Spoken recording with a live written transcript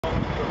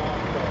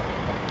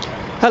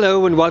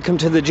Hello and welcome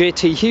to the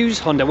JT Hughes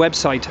Honda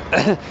website.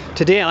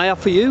 Today I have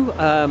for you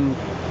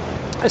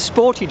a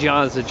sporty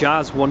Jazz, the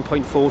Jazz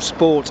 1.4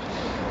 Sport.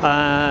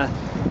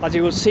 As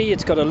you will see,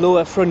 it's got a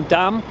lower front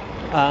dam,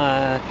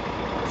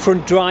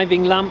 front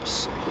driving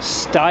lamps,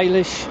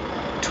 stylish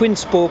twin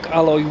spoke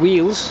alloy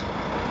wheels.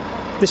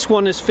 This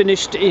one is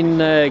finished in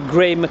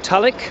grey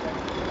metallic.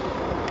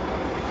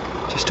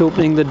 Just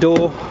opening the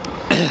door,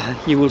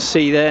 you will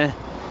see there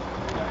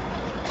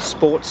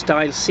sport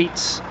style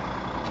seats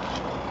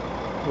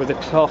with a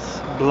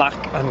cloth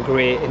black and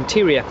grey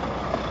interior.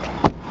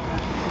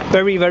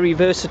 Very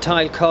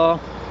versatile car,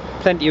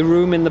 plenty of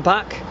room in the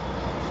back,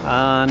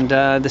 and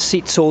the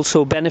seats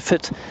also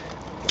benefit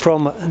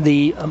from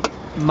the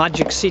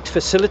magic seat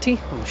facility.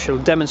 I shall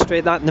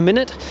demonstrate that in a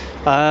minute.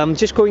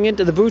 Just going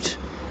into the boot,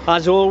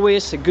 as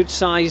always, a good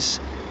size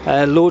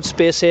load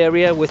space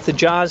area with the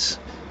Jazz,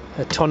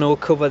 a tonneau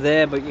cover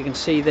there, but you can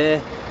see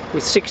there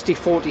with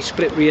 60/40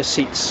 split rear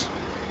seats.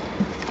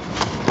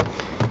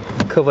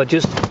 Cover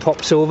just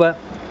pops over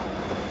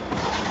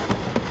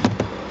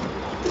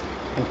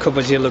and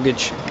covers your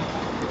luggage.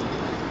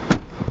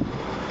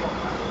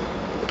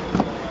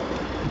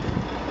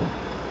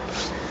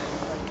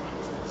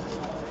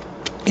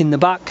 In the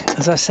back,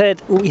 as I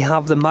said, we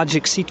have the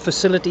magic seat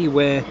facility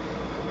where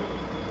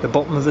the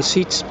bottom of the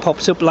seats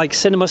pops up like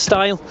cinema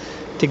style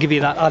to give you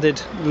that added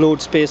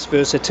load space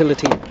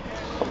versatility.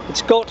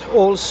 It's got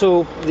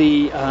also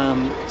the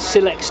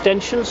sill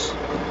extensions.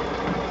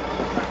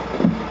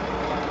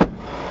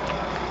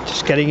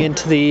 Just getting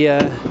into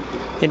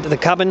the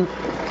cabin.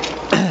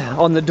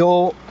 On the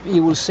door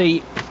you will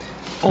see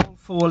all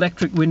 4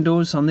 electric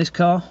windows on this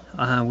car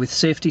with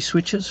safety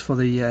switches for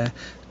the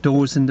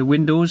doors and the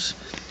windows,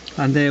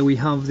 and there we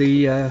have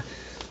the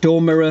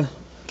door mirror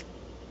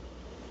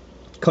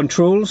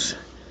controls,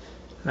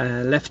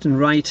 left and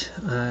right,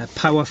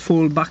 power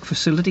fold back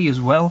facility as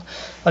well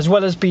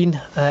as being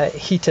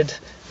heated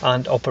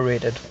and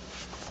operated.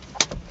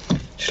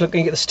 Just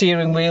looking at the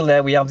steering wheel,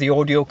 there we have the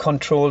audio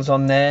controls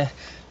on there.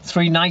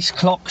 3 nice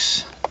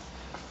clocks,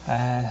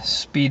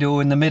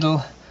 speedo in the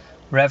middle,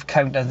 rev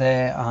counter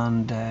there,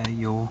 and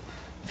your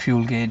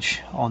fuel gauge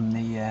on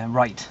the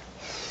right.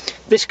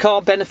 This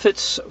car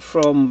benefits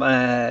from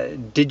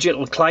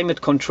digital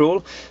climate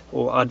control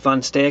or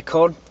advanced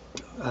aircon,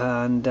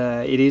 and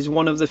it is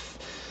one of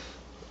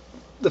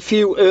the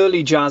few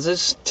early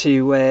Jazzes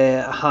to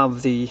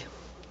have the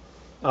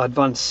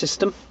advanced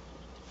system.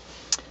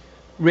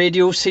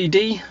 Radio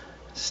CD,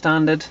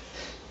 standard,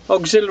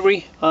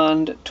 auxiliary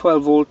and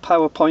 12-volt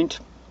power point,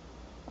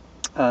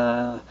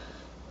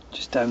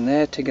 just down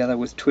there, together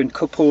with twin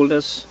cup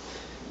holders.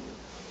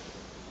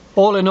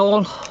 All in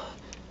all,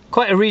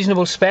 quite a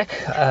reasonable spec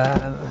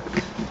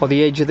for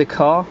the age of the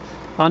car,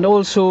 and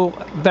also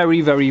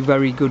very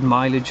good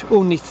mileage.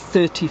 Only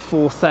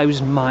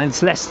 34,000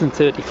 miles, less than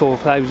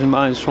 34,000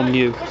 miles from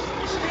new.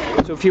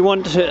 So if you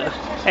want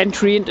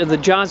entry into the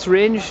Jazz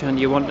range and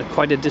you want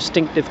quite a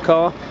distinctive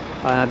car,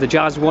 the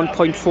Jazz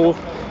 1.4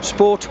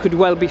 Sport could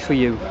well be for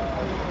you.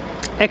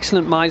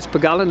 Excellent miles per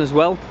gallon as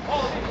well.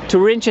 To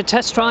arrange a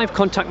test drive,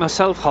 contact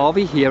myself,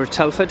 Harvey, here at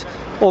Telford,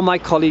 or my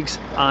colleagues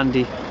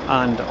Andy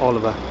and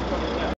Oliver.